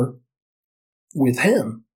Denver, with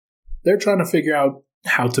him, they're trying to figure out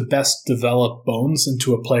how to best develop Bones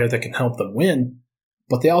into a player that can help them win,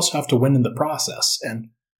 but they also have to win in the process. And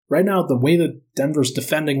right now, the way that Denver's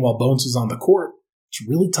defending while Bones is on the court, it's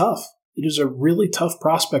really tough. It is a really tough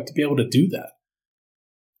prospect to be able to do that.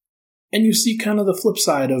 And you see kind of the flip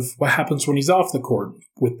side of what happens when he's off the court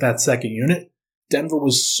with that second unit. Denver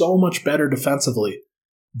was so much better defensively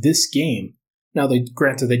this game. Now,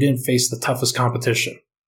 granted, they didn't face the toughest competition,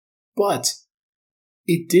 but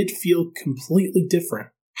it did feel completely different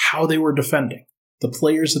how they were defending, the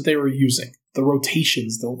players that they were using, the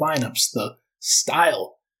rotations, the lineups, the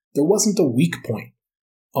style. There wasn't a weak point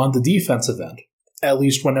on the defensive end, at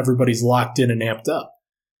least when everybody's locked in and amped up.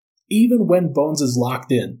 Even when Bones is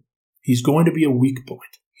locked in, he's going to be a weak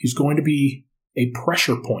point. He's going to be a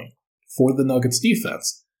pressure point for the Nuggets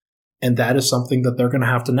defense, and that is something that they're going to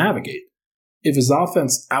have to navigate. If his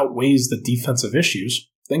offense outweighs the defensive issues,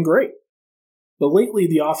 then great. But lately,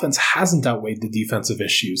 the offense hasn't outweighed the defensive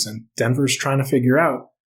issues, and Denver's trying to figure out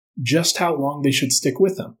just how long they should stick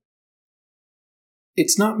with him.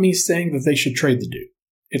 It's not me saying that they should trade the dude.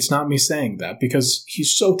 It's not me saying that, because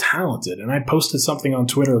he's so talented, and I posted something on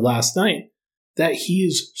Twitter last night that he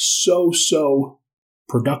is so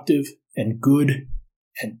productive and good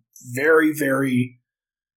and very, very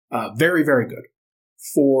good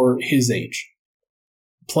for his age.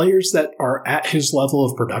 Players that are at his level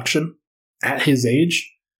of production, at his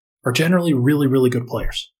age, are generally really, really good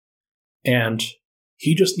players. And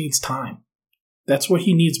he just needs time. That's what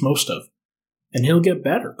he needs most of. And he'll get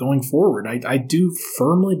better going forward. I do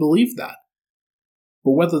firmly believe that.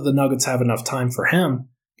 But whether the Nuggets have enough time for him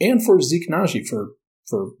and for Zeke Naji for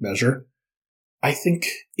measure, I think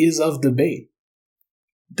is of debate.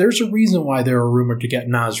 There's a reason why they were rumored to get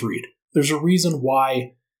Naz Reid. There's a reason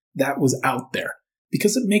why that was out there.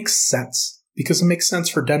 Because it makes sense. Because it makes sense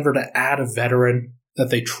for Denver to add a veteran that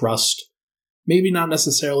they trust. Maybe not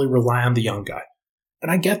necessarily rely on the young guy. And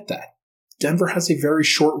I get that. Denver has a very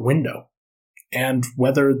short window. And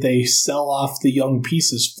whether they sell off the young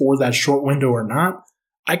pieces for that short window or not,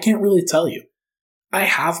 I can't really tell you. I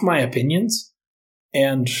have my opinions,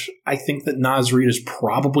 and I think that Naz Reid is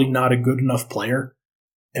probably not a good enough player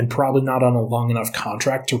and probably not on a long enough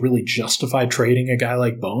contract to really justify trading a guy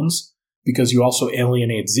like Bones, because you also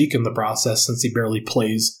alienate Zeke in the process since he barely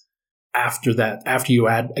plays after you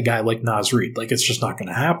add a guy like Naz Reid. Like, it's just not going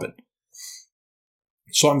to happen.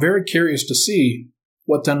 So I'm very curious to see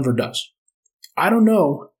what Denver does. I don't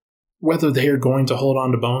know whether they are going to hold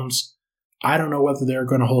on to Bones. I don't know whether they're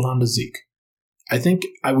going to hold on to Zeke. I think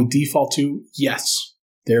I would default to, yes,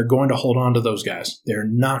 they're going to hold on to those guys. They're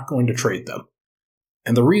not going to trade them.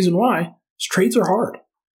 And the reason why is trades are hard.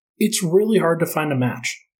 It's really hard to find a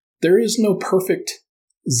match. There is no perfect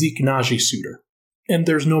Zeke Naji suitor. And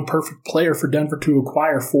there's no perfect player for Denver to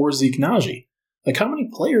acquire for Zeke Naji. Like, how many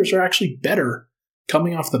players are actually better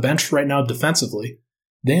coming off the bench right now defensively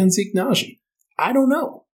than Zeke Naji? I don't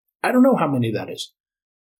know. I don't know how many that is.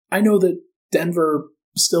 I know that Denver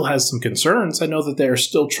still has some concerns. I know that they're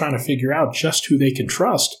still trying to figure out just who they can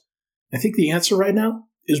trust. I think the answer right now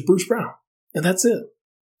is Bruce Brown. And that's it.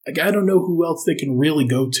 Like, I don't know who else they can really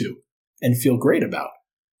go to and feel great about,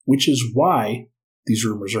 which is why these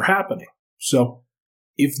rumors are happening. So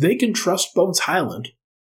if they can trust Bones Hyland,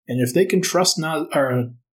 and if they can trust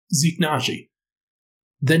Zeke Naji,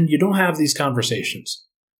 then you don't have these conversations.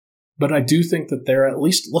 But I do think that they're at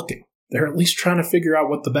least looking. They're at least trying to figure out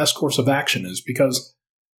what the best course of action is, because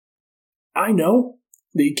I know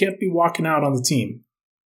that you can't be walking out on the team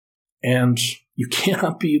and you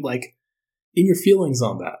cannot be like in your feelings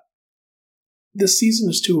on that. This season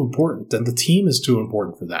is too important and the team is too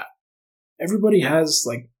important for that. Everybody has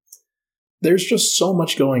there's just so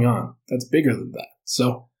much going on that's bigger than that.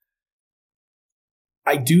 So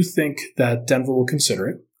I do think that Denver will consider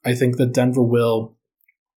it. I think that Denver will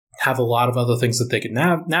have a lot of other things that they can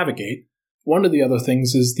navigate. One of the other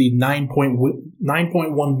things is the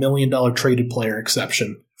 $9.1 million traded player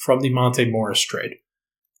exception from the Monte Morris trade.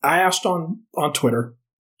 I asked on Twitter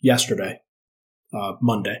yesterday,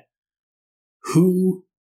 Monday, who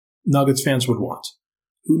Nuggets fans would want,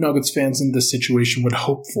 who Nuggets fans in this situation would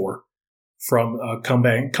hope for from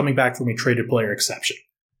coming back from a traded player exception.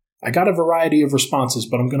 I got a variety of responses,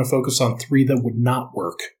 but I'm going to focus on three that would not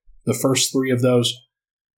work. The first three of those,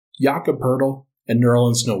 Jakob Poeltl and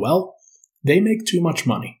Nerlens Noel, they make too much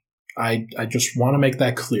money. I just want to make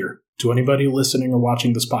that clear to anybody listening or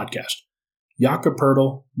watching this podcast. Jakob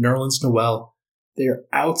Poeltl, Nerlens Noel, they are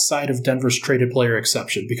outside of Denver's traded player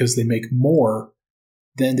exception because they make more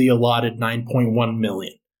than the allotted $9.1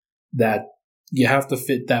 million. That you have to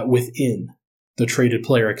fit that within the traded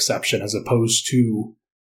player exception as opposed to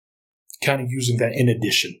kind of using that in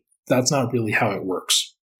addition. That's not really how it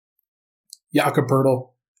works. Jakob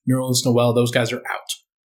Poeltl, Nerlens Noel, those guys are out.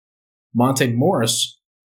 Monte Morris,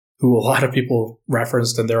 who a lot of people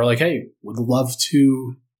referenced, and they're like, hey, would love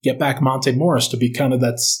to get back Monte Morris to be kind of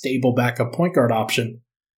that stable backup point guard option.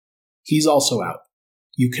 He's also out.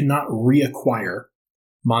 You cannot reacquire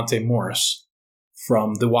Monte Morris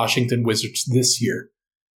from the Washington Wizards this year.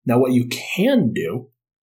 Now, what you can do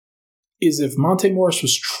is if Monte Morris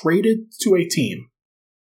was traded to a team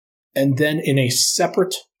and then in a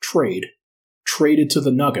separate trade traded to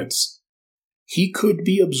the Nuggets, he could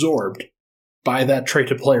be absorbed by that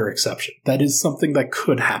traded player exception. That is something that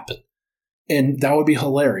could happen. And that would be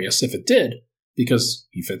hilarious if it did, because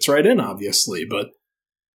he fits right in, obviously. But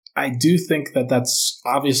I do think that that's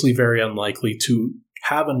obviously very unlikely to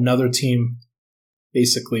have another team,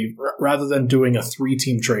 basically, rather than doing a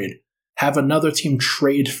 3-team trade, have another team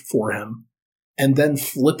trade for him and then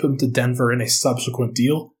flip him to Denver in a subsequent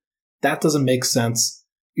deal. That doesn't make sense.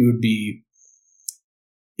 It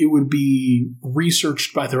would be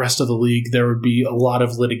researched by the rest of the league. There would be a lot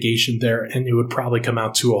of litigation there, and it would probably come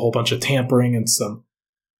out to a whole bunch of tampering and some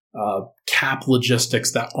cap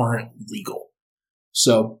logistics that aren't legal.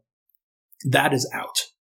 So that is out.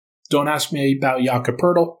 Don't ask me about Jakob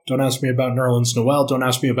Poeltl. Don't ask me about Nerlens Noel. Don't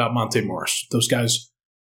ask me about Monte Morris. Those guys,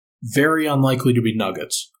 very unlikely to be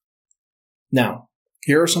Nuggets. Now,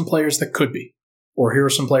 here are some players that could be, or here are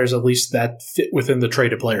some players at least that fit within the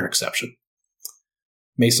traded player exception.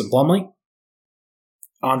 Mason Plumlee,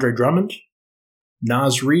 Andre Drummond,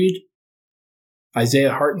 Naz Reid,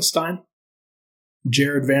 Isaiah Hartenstein,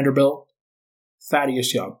 Jared Vanderbilt,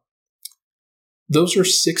 Thaddeus Young. Those are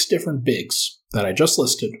 6 different bigs that I just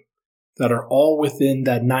listed that are all within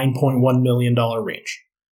that $9.1 million range.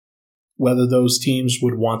 Whether those teams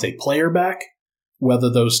would want a player back,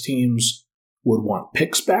 whether those teams would want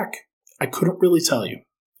picks back, I couldn't really tell you.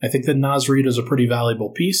 I think that Naz Reid is a pretty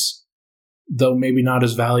valuable piece, though maybe not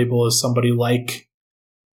as valuable as somebody like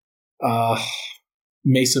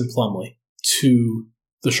Mason Plumlee to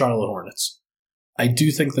the Charlotte Hornets. I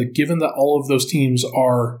do think that given that all of those teams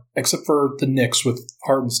are, except for the Knicks with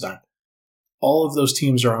Hartenstein, all of those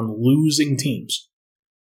teams are on losing teams.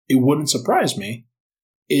 It wouldn't surprise me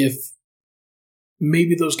if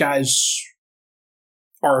maybe those guys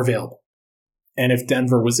are available. And if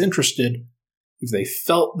Denver was interested, if they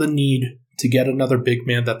felt the need to get another big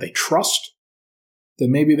man that they trust,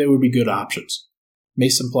 then maybe they would be good options.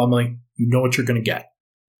 Mason Plumlee, you know what you're going to get.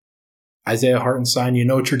 Isaiah Hartenstein, you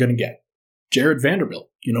know what you're going to get. Jared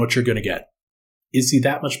Vanderbilt, you know what you're going to get. Is he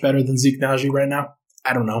that much better than Zeke Naji right now?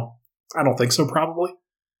 I don't know. I don't think so, probably.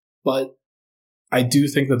 But I do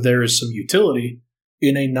think that there is some utility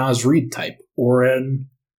in a Naz Reid type, or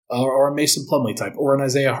a Mason Plumlee type, or an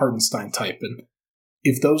Isaiah Hartenstein type. And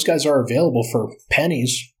if those guys are available for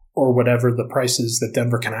pennies, or whatever the price is that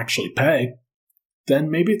Denver can actually pay,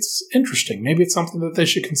 then maybe it's interesting. Maybe it's something that they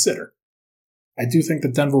should consider. I do think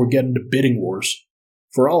that Denver would get into bidding wars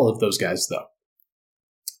for all of those guys, though.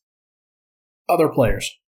 Other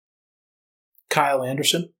players. Kyle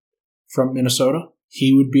Anderson from Minnesota.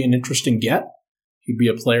 He would be an interesting get. He'd be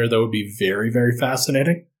a player that would be very, very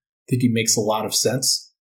fascinating. I think he makes a lot of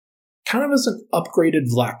sense. Kind of as an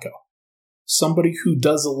upgraded Vlatko. Somebody who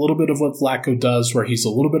does a little bit of what Vlatko does, where he's a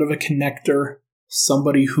little bit of a connector.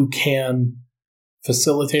 Somebody who can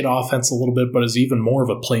facilitate offense a little bit, but is even more of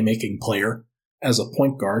a playmaking player as a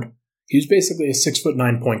point guard. He's basically a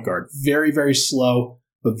 6'9" point guard. Very, very slow,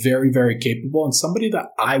 but very, very capable, and somebody that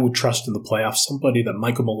I would trust in the playoffs, somebody that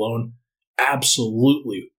Michael Malone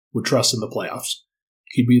absolutely would trust in the playoffs.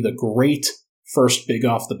 He'd be the great first big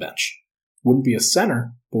off the bench. Wouldn't be a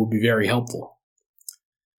center, but would be very helpful.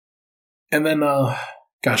 And then,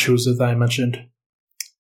 who was it that I mentioned?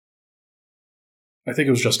 I think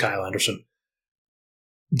it was just Kyle Anderson.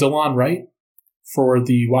 DeLon Wright for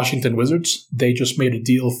the Washington Wizards. They just made a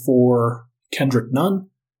deal for Kendrick Nunn.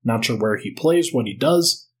 Not sure where he plays, what he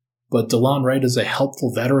does, but DeLon Wright is a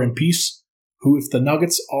helpful veteran piece who, if the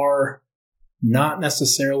Nuggets are not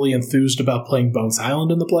necessarily enthused about playing Bones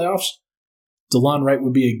Hyland in the playoffs, DeLon Wright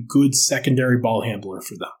would be a good secondary ball handler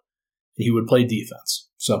for them. He would play defense.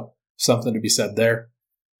 So, something to be said there.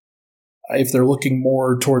 If they're looking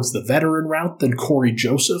more towards the veteran route, then Corey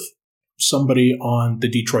Joseph, somebody on the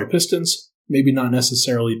Detroit Pistons, maybe not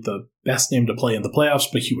necessarily the best name to play in the playoffs,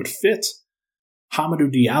 but he would fit.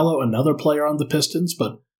 Hamidou Diallo, another player on the Pistons,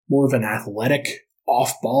 but more of an athletic,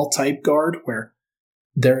 off-ball type guard, where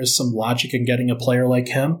there is some logic in getting a player like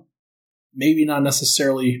him. Maybe not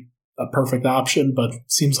necessarily a perfect option, but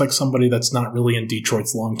seems like somebody that's not really in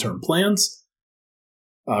Detroit's long-term plans.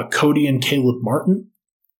 Cody and Caleb Martin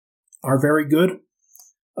are very good.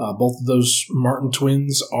 Both of those Martin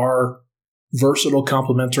twins are versatile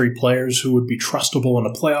complementary players who would be trustable in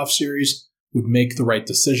a playoff series, would make the right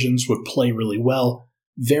decisions, would play really well.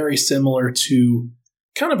 Very similar to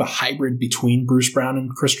kind of a hybrid between Bruce Brown and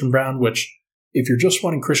Christian Brown, which if you're just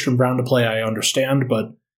wanting Christian Brown to play, I understand,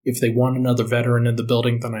 but if they want another veteran in the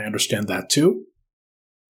building, then I understand that too.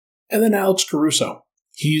 And then Alex Caruso.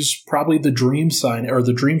 He's probably the dream sign or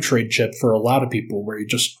the dream trade chip for a lot of people, where you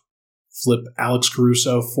just flip Alex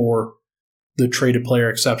Caruso for the traded player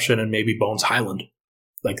exception and maybe Bones Hyland.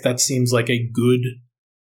 Like, that seems like a good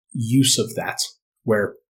use of that,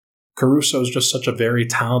 where Caruso is just such a very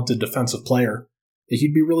talented defensive player that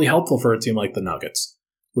he'd be really helpful for a team like the Nuggets.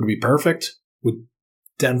 Would it be perfect? Would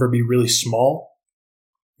Denver be really small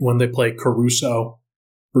when they play Caruso,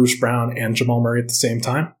 Bruce Brown, and Jamal Murray at the same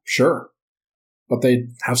time? Sure. But they'd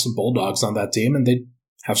have some Bulldogs on that team, and they'd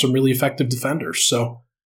have some really effective defenders. So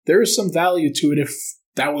there is some value to it if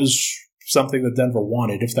that was something that Denver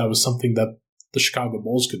wanted, if that was something that the Chicago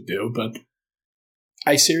Bulls could do. But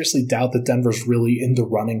I seriously doubt that Denver's really in the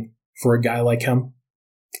running for a guy like him.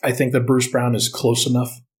 I think that Bruce Brown is close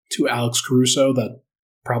enough to Alex Caruso that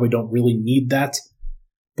probably don't really need that.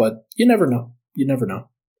 But you never know. You never know.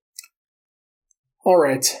 All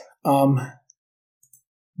right.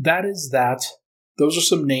 That is that. Those are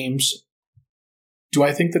some names. Do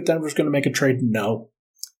I think that Denver's going to make a trade? No.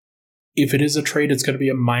 If it is a trade, it's going to be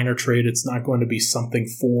a minor trade. It's not going to be something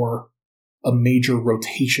for a major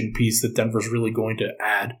rotation piece that Denver's really going to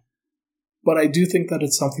add. But I do think that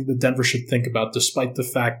it's something that Denver should think about, despite the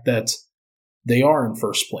fact that they are in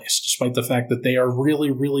first place, despite the fact that they are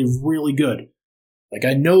really, really, really good. Like,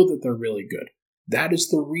 I know that they're really good. That is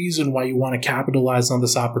the reason why you want to capitalize on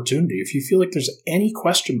this opportunity. If you feel like there's any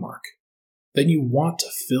question mark, then you want to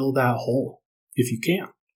fill that hole if you can.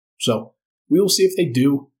 So we will see if they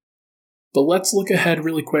do. But let's look ahead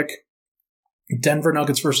really quick. Denver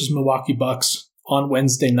Nuggets versus Milwaukee Bucks on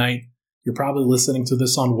Wednesday night. You're probably listening to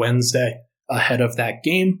this on Wednesday ahead of that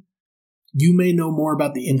game. You may know more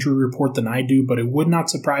about the injury report than I do, but it would not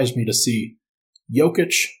surprise me to see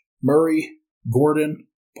Jokić, Murray, Gordon,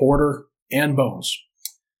 Porter, and Bones.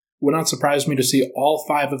 Would not surprise me to see all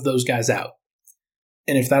 5 of those guys out.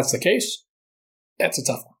 And if that's the case, that's a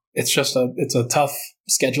tough one. It's a tough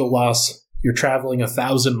schedule loss. You're traveling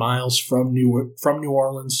 1,000 miles from New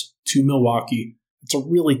Orleans to Milwaukee. It's a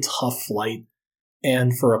really tough flight.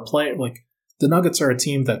 And for a player, like, the Nuggets are a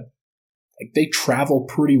team that, like, they travel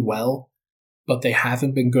pretty well, but they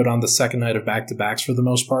haven't been good on the second night of back-to-backs for the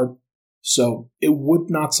most part. So it would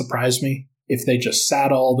not surprise me if they just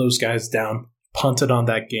sat all those guys down, punted on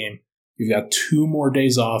that game. You've got 2 more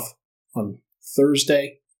days off on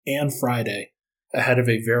Thursday and Friday ahead of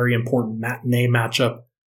a very important matinee matchup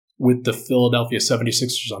with the Philadelphia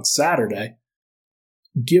 76ers on Saturday.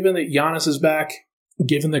 Given that Giannis is back,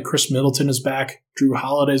 given that Chris Middleton is back, Drew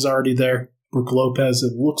Holiday's already there, Brook Lopez,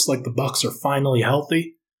 it looks like the Bucks are finally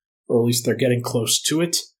healthy, or at least they're getting close to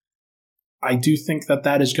it. I do think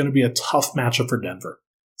that is going to be a tough matchup for Denver.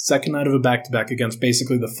 Second night of a back-to-back against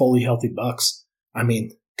basically the fully healthy Bucks. I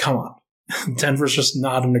mean, come on. Denver's just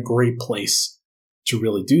not in a great place to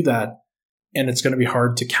really do that, and it's going to be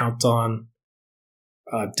hard to count on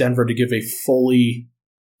Denver to give a fully,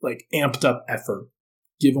 like, amped-up effort,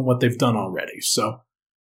 given what they've done already. So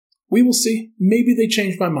we will see. Maybe they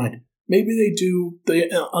change my mind. Maybe they do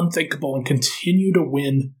the unthinkable and continue to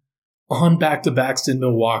win on back-to-backs in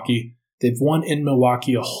Milwaukee. They've won in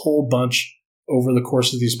Milwaukee a whole bunch over the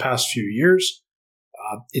course of these past few years.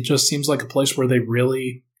 It just seems like a place where they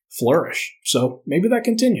really flourish. So maybe that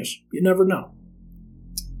continues. You never know.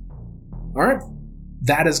 All right.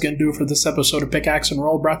 That is going to do it for this episode of Pickaxe and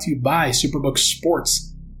Roll, brought to you by Superbook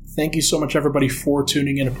Sports. Thank you so much, everybody, for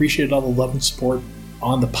tuning in. Appreciate all the love and support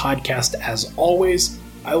on the podcast as always.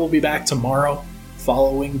 I will be back tomorrow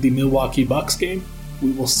following the Milwaukee Bucks game.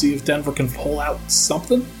 We will see if Denver can pull out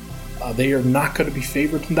something. They are not going to be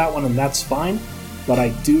favored in that one, and that's fine. But I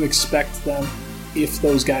do expect them, if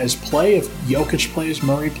those guys play, if Jokić plays,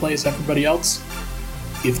 Murray plays, everybody else,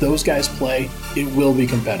 if those guys play, it will be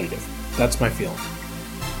competitive. That's my feeling.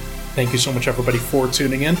 Thank you so much, everybody, for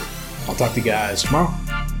tuning in. I'll talk to you guys tomorrow.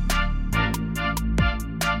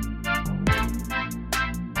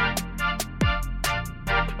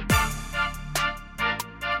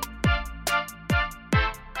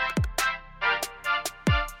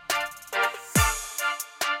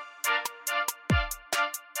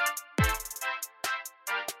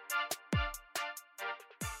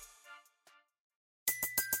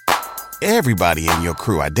 Everybody in your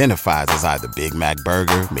crew identifies as either Big Mac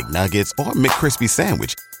Burger, McNuggets, or McCrispy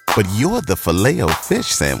Sandwich. But you're the Filet-O-Fish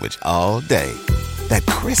Sandwich all day. That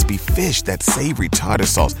crispy fish, that savory tartar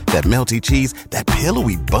sauce, that melty cheese, that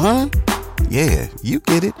pillowy bun. Yeah, you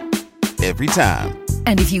get it. Every time.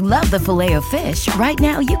 And if you love the Filet-O-Fish, right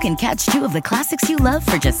now you can catch 2 of the classics you love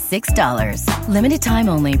for just $6. Limited time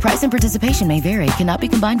only. Price and participation may vary. Cannot be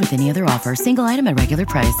combined with any other offer. Single item at regular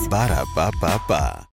price. Ba-da-ba-ba-ba.